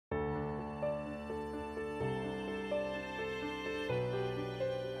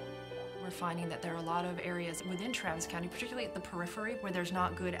we're finding that there are a lot of areas within Travis County, particularly at the periphery, where there's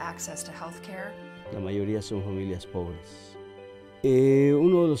not good access to health care. La mayoría son familias pobres.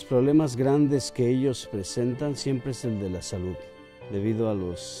 Uno de los problemas grandes que ellos presentan siempre es el de la salud, debido a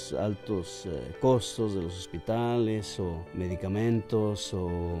los altos costos de los hospitales o medicamentos o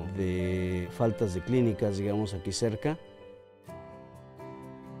de faltas de clínicas, digamos, aquí cerca.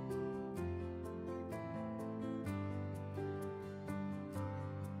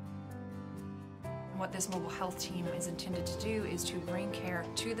 What this mobile health team is intended to do is to bring care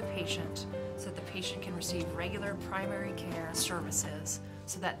to the patient so that the patient can receive regular primary care services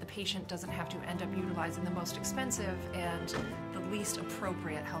so that the patient doesn't have to end up utilizing the most expensive and the least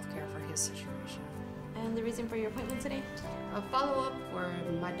appropriate health care for his situation. And the reason for your appointment today? A follow-up for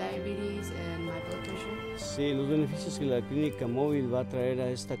my diabetes and my blood pressure. Sí, los beneficios que la clínica móvil va a traer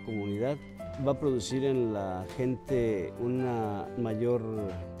a esta comunidad va a producir en la gente una mayor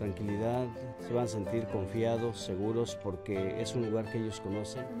tranquilidad, se van a sentir confiados, seguros, porque es un lugar que ellos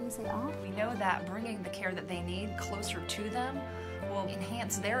conocen. We know that bringing the care that they need closer to them will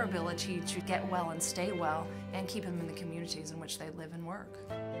enhance their ability to get well and stay well and keep them in the communities in which they live and work.